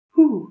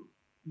Whew,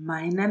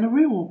 my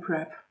NaNoWriMo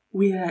prep.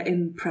 We are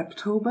in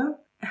Preptober.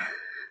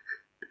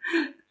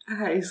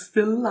 I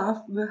still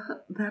love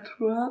that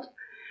word.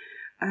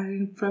 I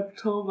mean,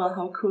 Preptober,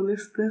 how cool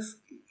is this?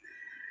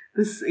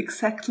 This is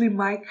exactly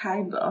my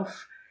kind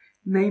of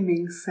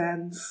naming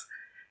sense.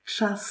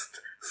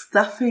 Just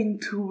stuffing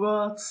two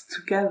words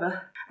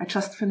together. I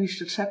just finished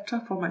a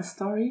chapter for my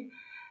story,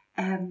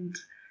 and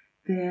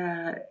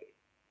there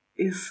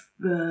is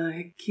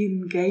the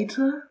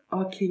kingator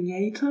or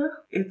kingator.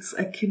 It's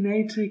a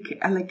kinetic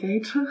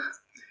alligator.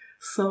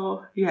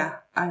 So yeah,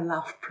 I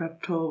love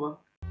Preptober.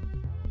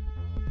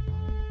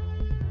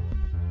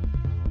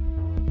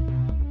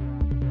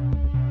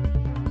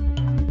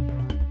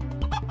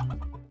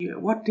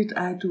 What did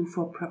I do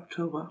for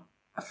Preptober?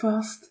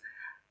 First,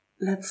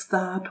 let's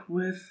start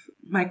with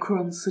my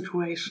current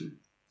situation.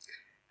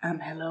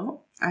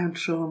 Hello, I'm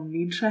Joan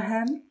Ninja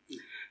Hen.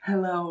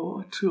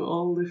 Hello to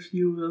all the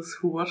viewers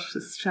who watch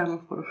this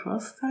channel for the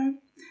first time.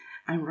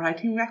 I'm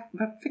writing web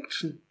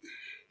fiction.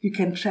 You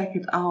can check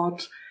it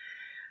out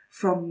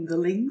from the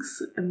links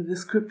in the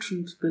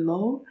descriptions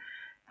below.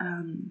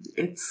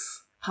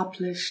 It's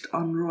published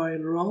on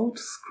Royal Road,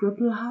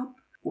 Scribble Hub,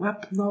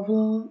 Web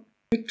Novel,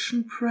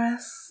 Fiction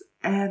Press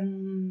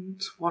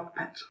and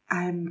Wattpad.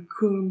 I'm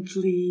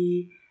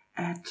currently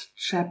at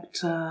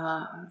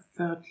chapter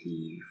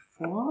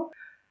 34.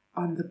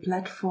 On the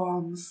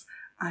platforms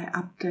I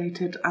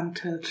updated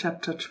until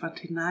chapter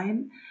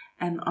 29,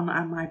 and on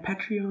my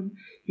Patreon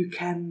you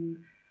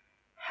can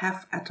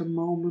have at the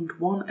moment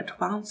one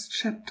advanced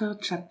chapter,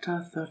 chapter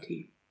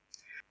 30.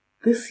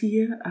 This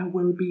year I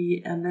will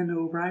be a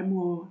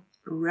NaNoWriMo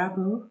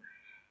rebel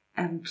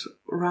and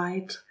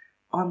write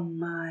on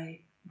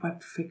my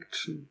web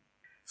fiction.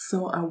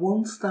 So I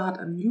won't start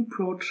a new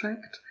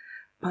project,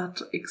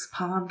 but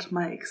expand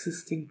my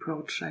existing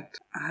project.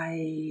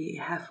 I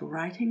have a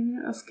writing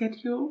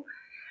schedule,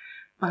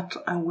 but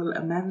I will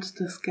amend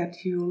the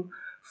schedule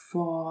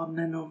for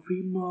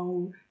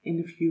NaNoWriMo in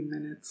a few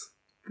minutes.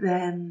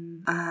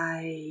 Then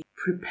I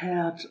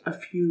prepared a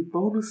few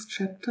bonus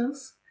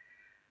chapters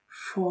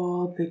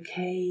for the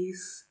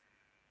case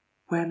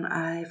when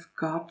I've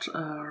got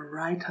a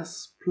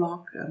writer's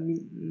block. I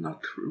mean,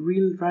 not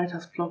real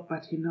writer's block,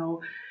 but you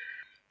know,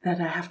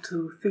 that I have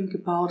to think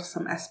about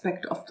some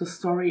aspect of the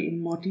story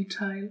in more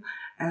detail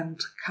and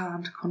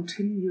can't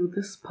continue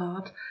this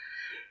part,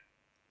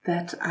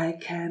 that I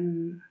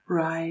can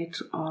write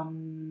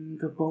on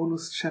the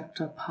bonus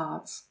chapter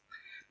parts.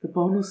 The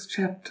bonus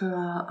chapter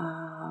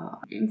are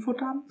info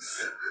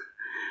dumps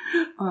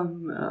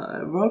on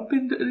world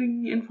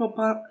building info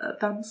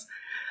dumps,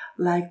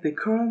 like the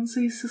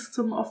currency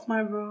system of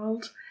my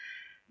world.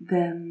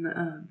 Then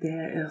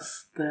there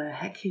is the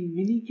hacking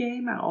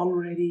minigame. I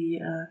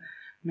already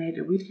made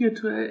a video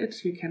to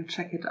it, you can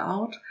check it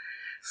out.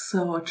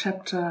 So a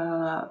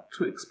chapter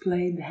to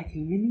explain the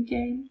hacking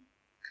minigame.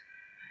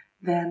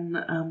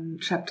 Then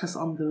chapters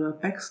on the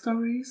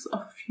backstories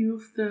of a few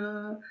of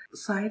the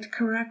side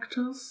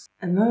characters.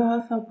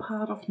 Another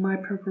part of my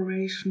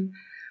preparation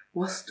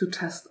was to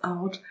test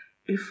out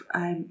if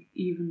I'm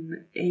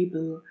even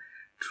able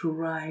to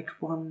write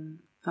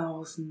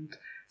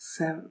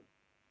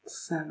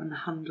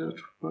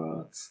 1,700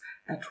 words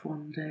at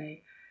one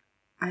day.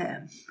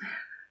 I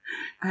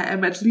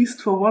am at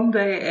least for one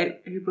day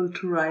able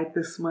to write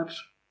this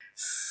much.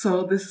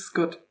 So this is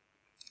good.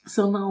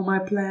 So now my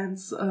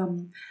plans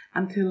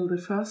until the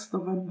 1st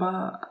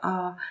November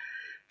are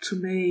to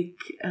make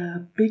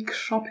a big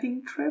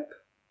shopping trip,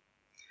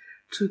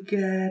 to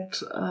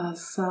get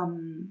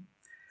some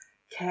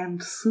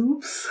canned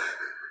soups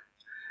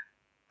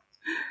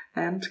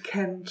and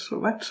canned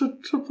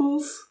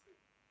vegetables,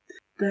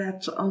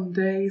 that on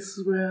days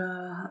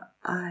where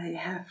I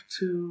have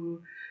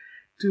to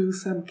do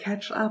some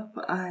catch up,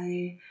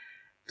 I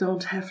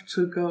don't have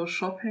to go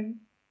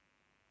shopping,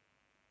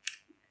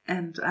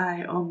 and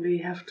I only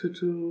have to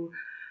do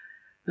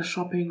the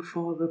shopping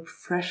for the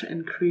fresh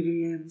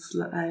ingredients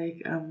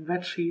like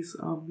veggies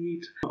or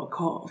meat.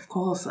 Of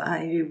course,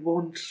 I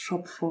won't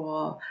shop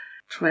for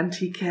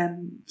 20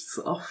 cans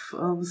of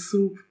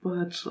soup,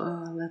 but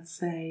let's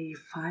say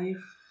 5.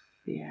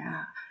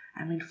 Yeah,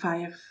 I mean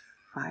 5,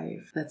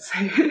 let's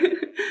say.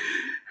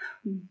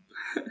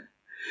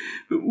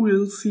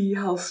 We'll see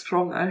how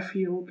strong I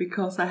feel,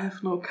 because I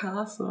have no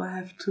car, so I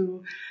have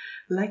to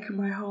leg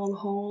my whole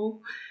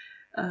hole.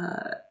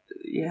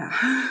 Yeah,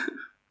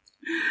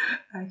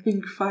 I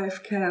think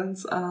 5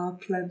 cans are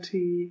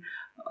plenty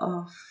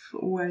of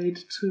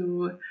weight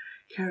to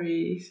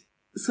carry.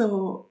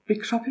 So,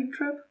 big shopping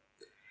trip.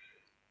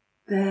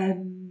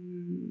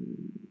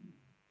 Then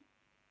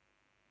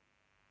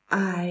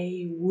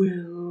I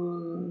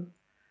will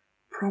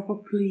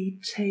probably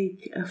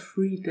take a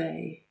free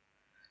day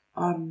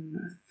on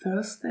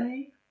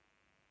Thursday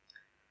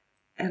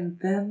and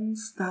then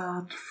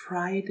start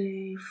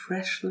Friday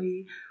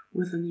freshly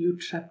with a new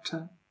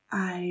chapter.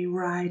 I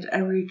write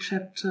every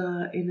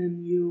chapter in a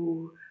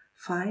new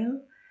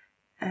file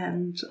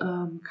and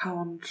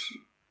count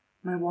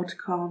My word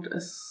count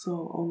is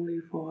so only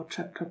for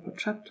chapter per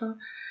chapter,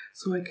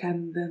 so I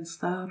can then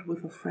start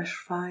with a fresh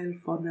file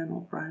for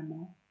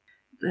NaNoWriMo.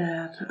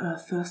 That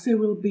Thursday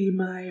will be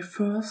my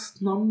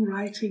first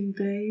non-writing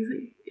day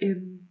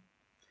in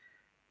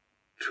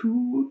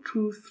 2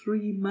 to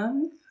 3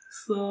 months,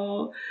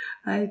 so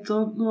I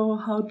don't know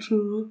how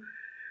to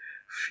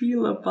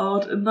feel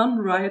about a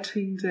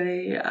non-writing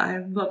day.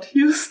 I'm not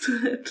used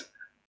to it.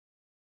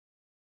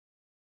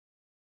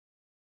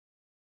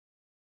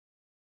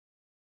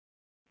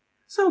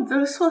 So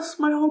this was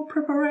my whole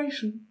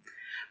preparation.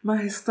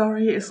 My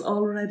story is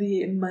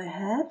already in my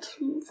head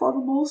for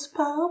the most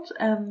part,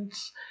 and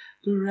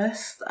the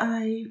rest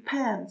I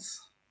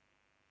pants.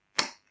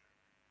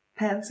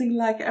 Pantsing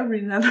like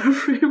every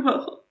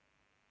NaNoWriMo.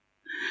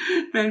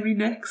 Maybe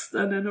next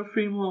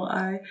NaNoWriMo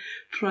I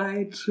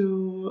try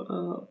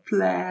to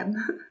plan,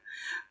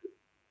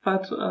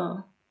 but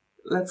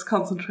let's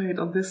concentrate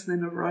on this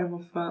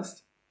NaNoWriMo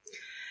first.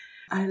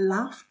 I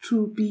love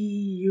to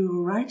be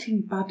your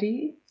writing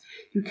buddy.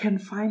 You can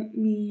find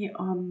me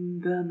on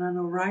the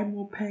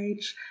NaNoWriMo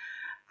page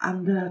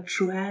under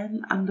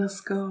Joan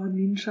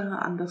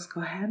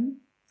Ninja Hen,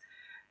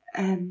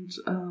 and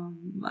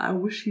I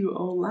wish you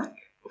all luck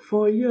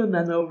for your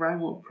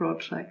NaNoWriMo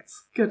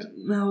projects. Good,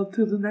 now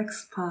to the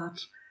next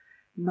part,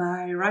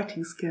 my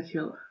writing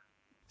schedule.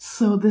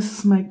 So this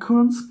is my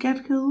current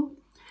schedule,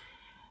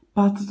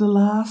 but the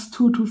last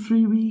 2 to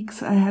 3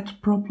 weeks I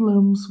had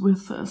problems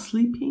with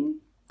sleeping.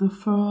 The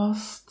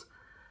first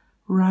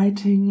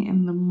writing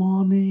in the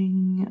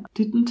morning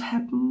didn't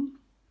happen,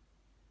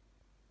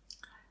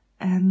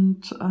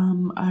 and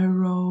I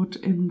wrote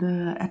in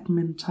the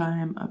admin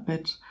time a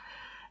bit,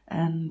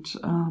 and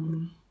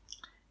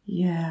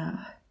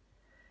yeah,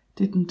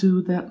 didn't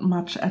do that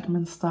much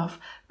admin stuff.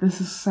 This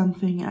is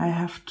something I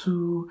have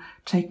to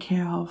take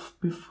care of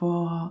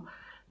before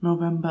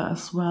November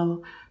as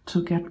well,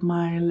 to get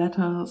my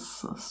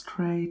letters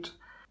straight.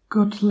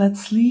 Good,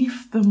 let's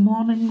leave the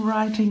morning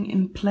writing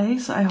in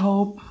place. I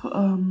hope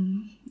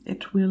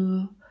it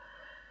will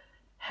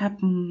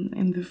happen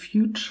in the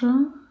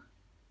future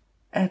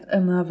at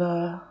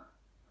another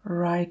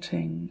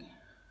writing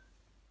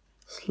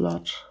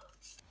slot.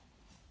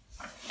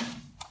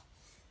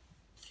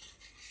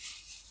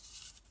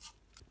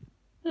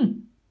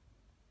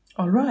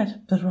 All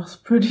right, that was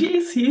pretty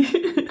easy.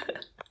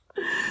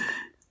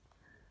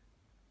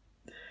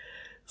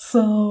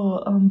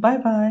 So,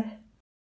 bye-bye.